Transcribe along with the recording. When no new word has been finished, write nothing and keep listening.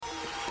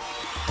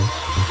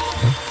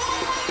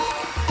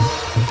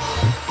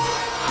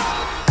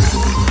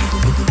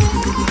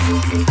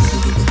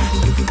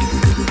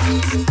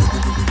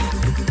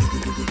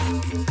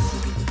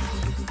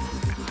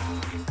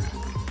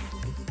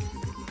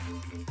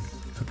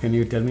So can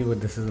you tell me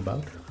what this is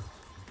about?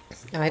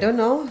 I don't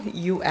know.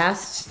 You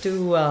asked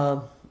to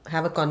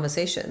have a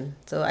conversation.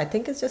 So I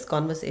think it's just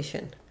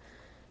conversation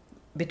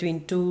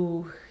between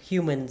two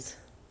humans.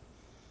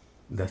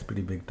 That's a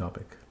pretty big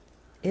topic.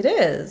 It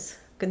is,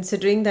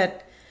 considering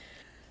that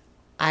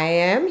I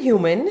am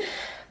human,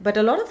 but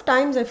a lot of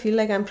times I feel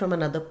like I'm from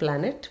another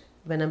planet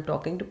when I'm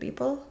talking to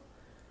people.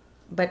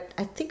 But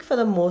I think for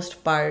the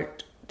most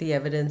part, the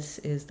evidence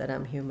is that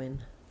I'm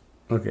human.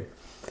 Okay.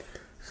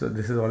 So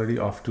this is already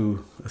off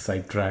to a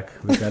sidetrack,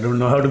 which I don't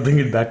know how to bring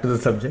it back to the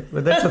subject,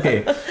 but that's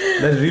okay.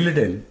 Let's reel it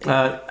in.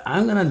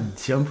 I'm going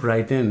to jump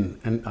right in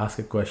and ask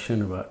a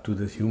question to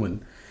this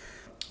human.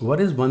 What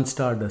is One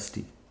Star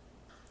Dusty?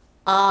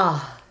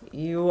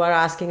 You are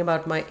asking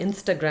about my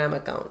Instagram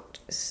account.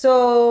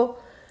 So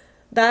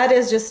that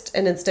is just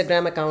an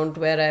Instagram account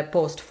where I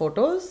post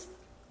photos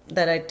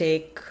that I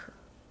take,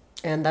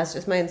 and that's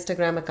just my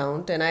Instagram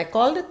account. And I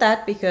called it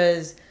that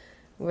because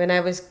when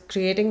I was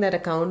creating that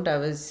account, I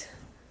was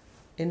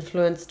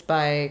influenced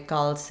by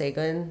Carl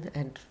Sagan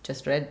and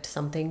just read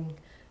something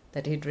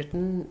that he'd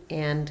written,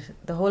 and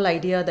the whole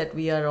idea that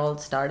we are all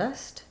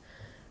stardust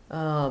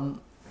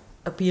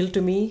appealed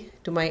to me,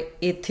 to my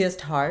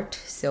atheist heart.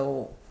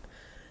 So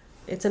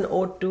it's an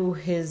ode to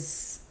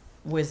his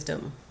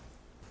wisdom.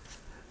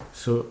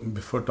 So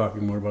before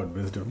talking more about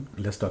wisdom,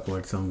 let's talk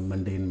about some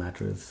mundane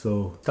matters.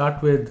 So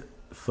start with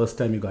first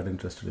time you got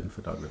interested in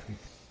photography.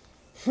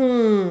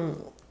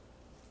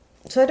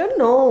 So I don't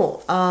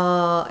know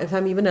if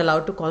I'm even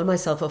allowed to call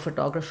myself a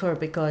photographer,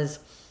 because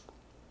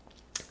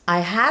I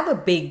have a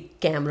big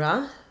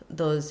camera,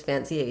 those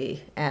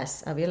fancy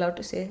ass. Are we allowed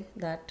to say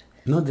that?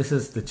 No, this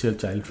is the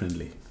child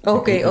friendly.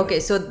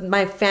 Okay. So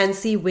my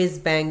fancy whiz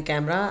bang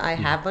camera, I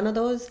have one of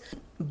those,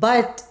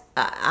 but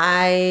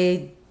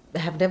I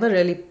have never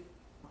really,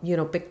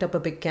 picked up a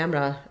big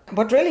camera.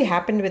 What really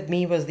happened with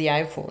me was the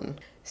iPhone.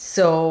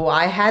 So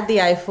I had the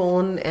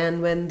iPhone,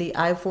 and when the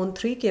iPhone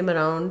 3 came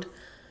around,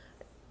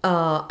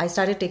 I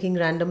started taking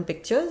random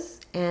pictures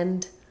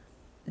and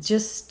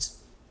just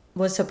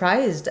was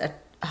surprised at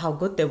how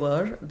good they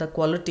were, the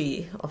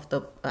quality of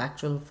the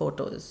actual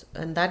photos.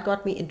 And that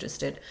got me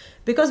interested.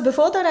 Because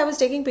before that, I was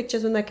taking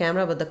pictures with my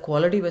camera, but the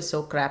quality was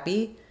so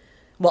crappy,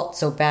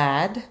 so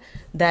bad,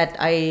 that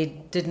I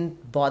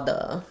didn't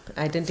bother.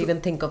 I didn't even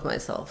think of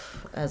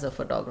myself as a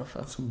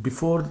photographer. So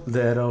before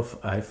the era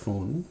of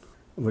iPhone,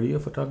 were you a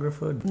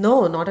photographer?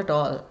 No, not at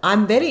all.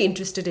 I'm very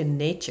interested in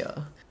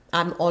nature.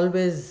 I'm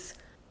always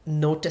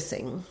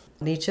noticing.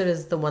 Nature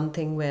is the one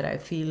thing where I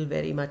feel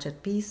very much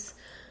at peace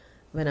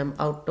when I'm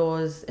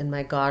outdoors in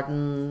my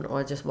garden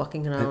or just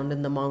walking around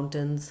in the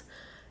mountains.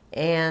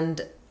 And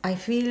I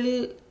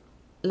feel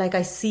like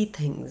I see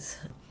things.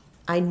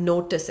 I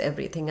notice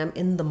everything. I'm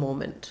in the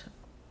moment,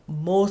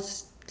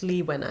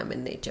 mostly when I'm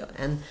in nature.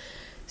 And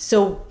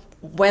so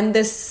when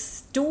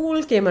this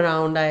tool came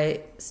around,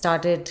 I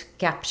started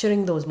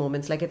capturing those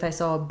moments. Like if I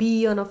saw a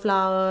bee on a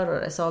flower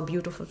or I saw a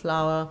beautiful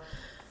flower,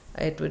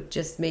 it would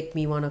just make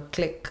me want to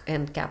click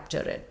and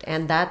capture it.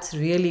 And that's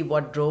really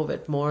what drove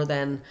it, more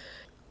than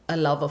a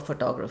love of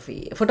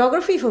photography.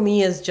 Photography for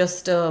me is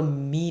just a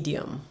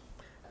medium.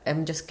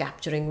 I'm just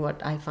capturing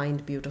what I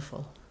find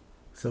beautiful.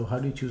 So how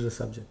do you choose a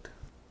subject?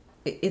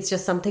 It's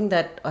just something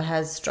that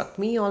has struck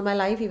me all my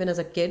life. Even as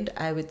a kid,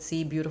 I would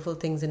see beautiful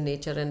things in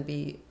nature and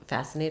be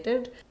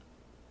fascinated.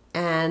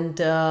 And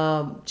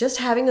just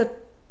having a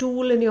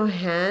tool in your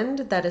hand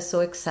that is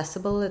so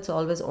accessible, it's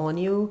always on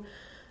you,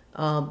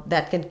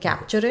 that can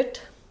capture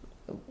it,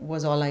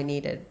 was all I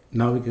needed.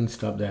 Now we can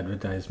stop the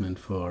advertisement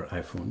for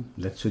iPhone.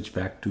 Let's switch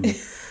back to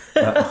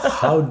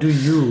how do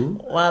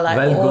you... Well,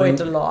 I owe it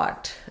a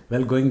lot.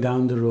 Well, going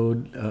down the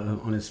road,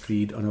 on a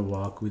street, on a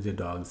walk with your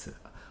dogs,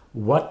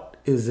 what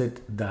is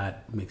it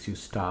that makes you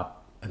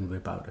stop and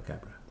whip out a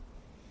camera?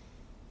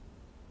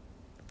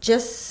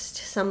 Just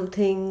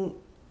something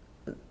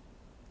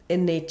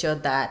in nature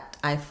that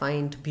I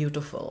find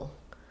beautiful.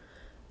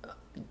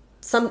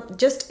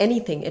 Just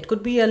anything. It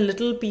could be a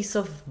little piece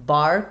of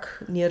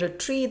bark near a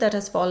tree that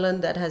has fallen,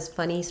 that has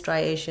funny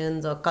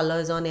striations or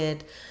colors on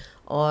it,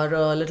 or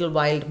a little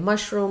wild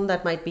mushroom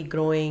that might be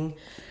growing,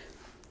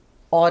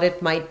 or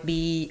it might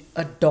be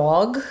a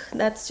dog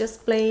that's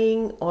just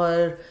playing,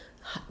 or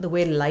the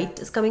way light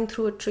is coming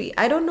through a tree.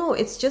 I don't know.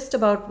 It's just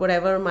about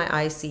whatever my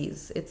eye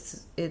sees.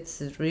 It's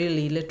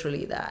really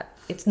literally that.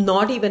 It's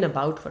not even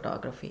about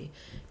photography.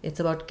 It's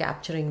about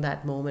capturing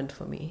that moment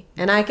for me.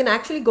 And I can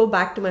actually go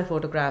back to my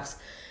photographs,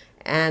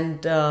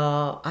 and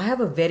I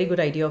have a very good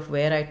idea of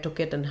where I took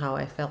it and how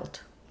I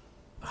felt.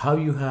 How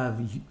you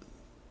have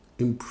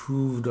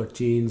improved or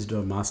changed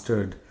or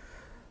mastered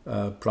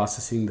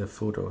processing the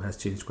photo has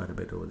changed quite a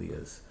bit over the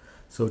years.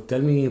 So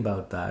tell me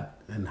about that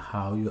and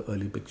how your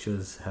early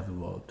pictures have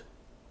evolved.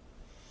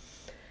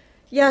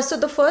 Yeah, so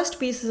the first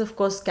piece is, of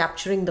course,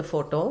 capturing the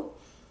photo.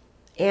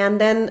 And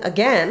then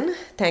again,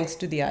 thanks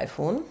to the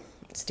iPhone,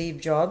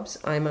 Steve Jobs,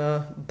 I'm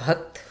a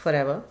bhakt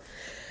forever.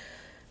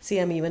 See,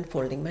 I'm even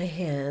folding my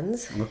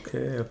hands.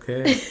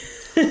 Okay.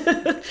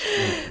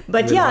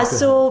 But yeah,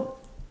 so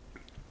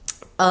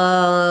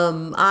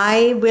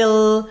I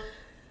will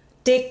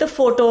take the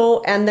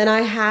photo, and then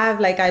I have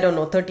like, I don't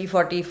know, 30,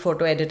 40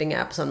 photo editing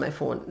apps on my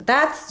phone.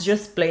 That's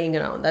just playing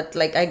around. That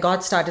like I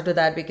got started with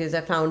that because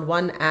I found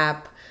one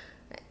app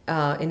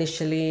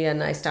initially,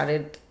 and I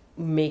started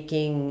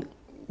making,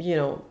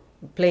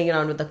 playing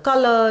around with the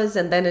colors,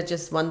 and then it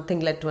just one thing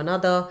led to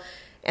another.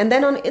 And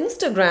then on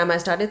Instagram, I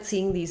started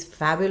seeing these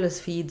fabulous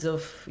feeds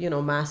of,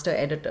 master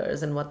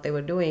editors and what they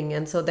were doing.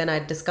 And so then I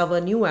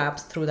discover new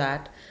apps through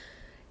that.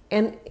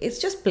 And it's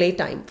just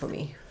playtime for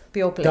me,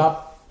 pure play.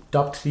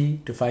 Top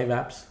 3 to 5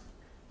 apps?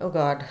 Oh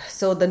God.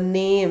 So the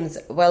names,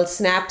 well,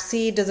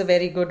 Snapseed is a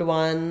very good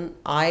one.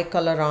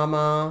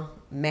 iColorama,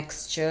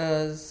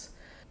 Mextures.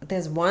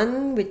 There's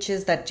one which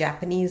is that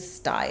Japanese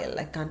style.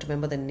 I can't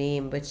remember the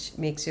name, which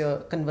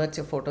converts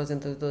your photos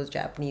into those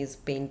Japanese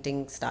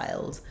painting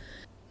styles.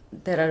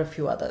 There are a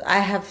few others. I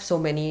have so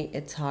many,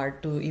 it's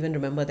hard to even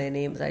remember their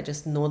names. I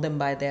just know them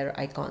by their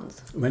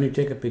icons. When you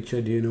take a picture,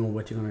 do you know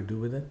what you're going to do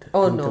with it?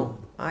 Oh, no.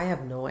 I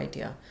have no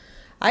idea.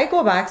 I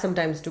go back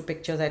sometimes to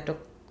pictures I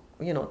took,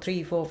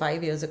 3, 4,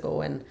 5 years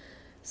ago and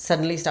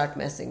suddenly start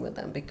messing with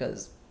them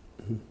because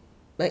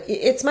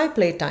it's my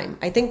playtime.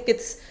 I think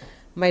it's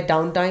my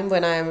downtime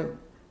when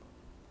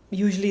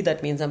usually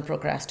that means I'm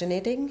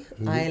procrastinating.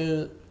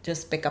 I'll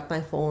just pick up my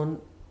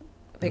phone,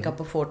 pick up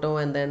a photo,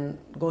 and then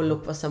go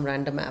look for some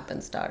random app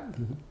and start.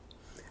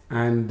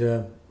 And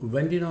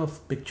when do you know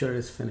if picture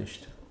is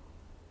finished?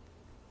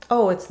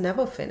 Oh, it's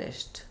never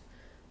finished.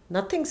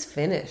 Nothing's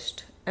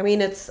finished. I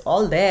mean, it's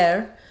all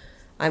there.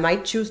 I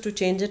might choose to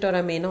change it or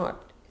I may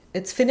not.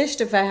 It's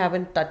finished if I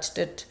haven't touched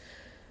it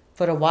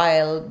for a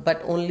while,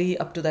 but only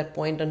up to that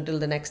point until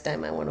the next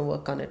time I want to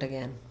work on it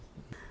again.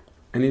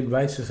 Any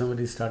advice to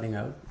somebody starting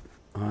out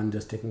on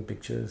just taking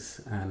pictures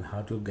and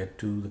how to get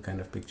to the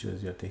kind of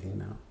pictures you're taking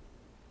now?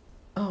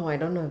 Oh, I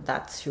don't know if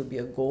that should be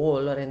a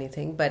goal or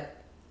anything, but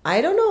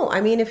I don't know.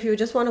 I mean, if you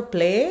just want to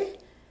play,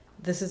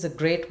 this is a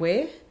great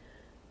way.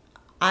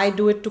 I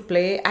do it to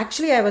play.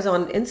 Actually, I was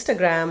on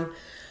Instagram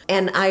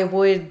and I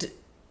would,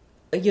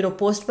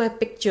 post my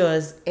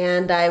pictures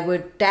and I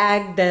would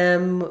tag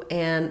them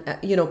and,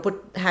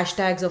 put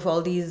hashtags of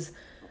all these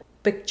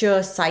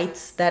picture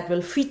sites that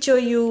will feature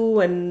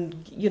you and,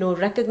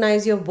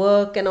 recognize your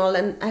work and all.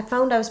 And I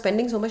found I was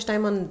spending so much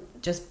time on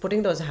just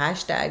putting those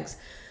hashtags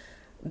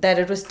that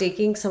it was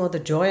taking some of the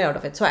joy out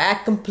of it. So I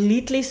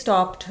completely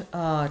stopped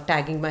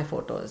tagging my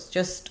photos.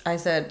 I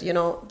said,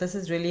 this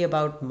is really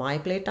about my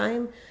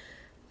playtime.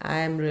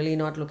 I'm really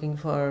not looking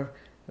for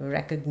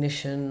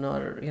recognition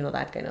or,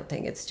 that kind of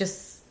thing. It's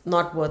just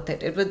not worth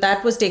it.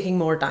 That was taking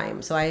more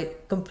time. So I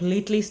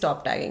completely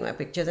stopped tagging my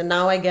pictures. And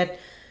now I get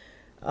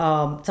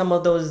some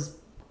of those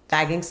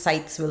tagging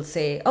sites will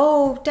say,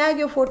 oh, tag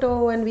your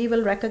photo and we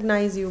will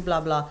recognize you,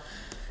 blah, blah.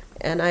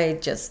 And I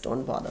just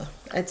don't bother.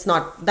 That's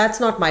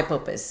not my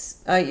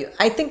purpose.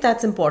 I think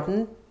that's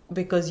important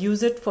because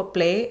use it for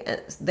play.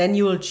 Then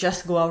you will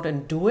just go out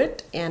and do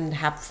it and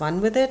have fun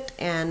with it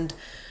and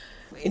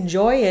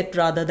enjoy it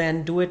rather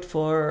than do it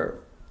for,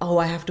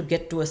 I have to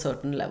get to a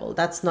certain level.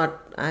 That's not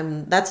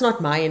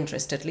my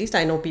interest, at least.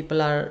 I know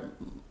people are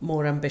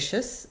more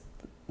ambitious.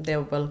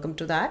 They're welcome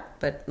to that,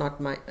 but not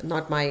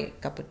my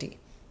cup of tea.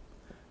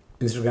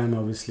 Instagram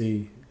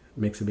obviously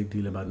makes a big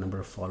deal about number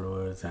of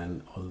followers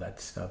and all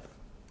that stuff.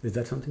 Is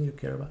that something you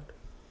care about?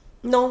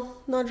 No,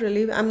 not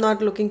really. I'm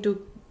not looking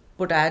to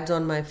put ads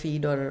on my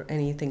feed or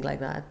anything like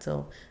that.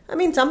 So, I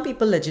mean, some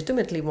people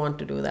legitimately want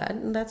to do that,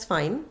 and that's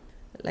fine.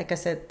 Like I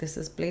said, this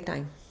is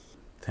playtime.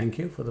 Thank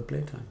you for the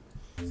playtime.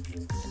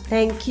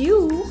 Thank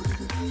you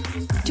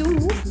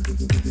too.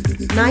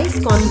 Nice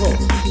convo.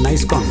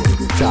 Nice convo.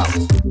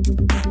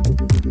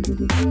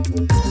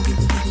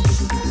 Ciao.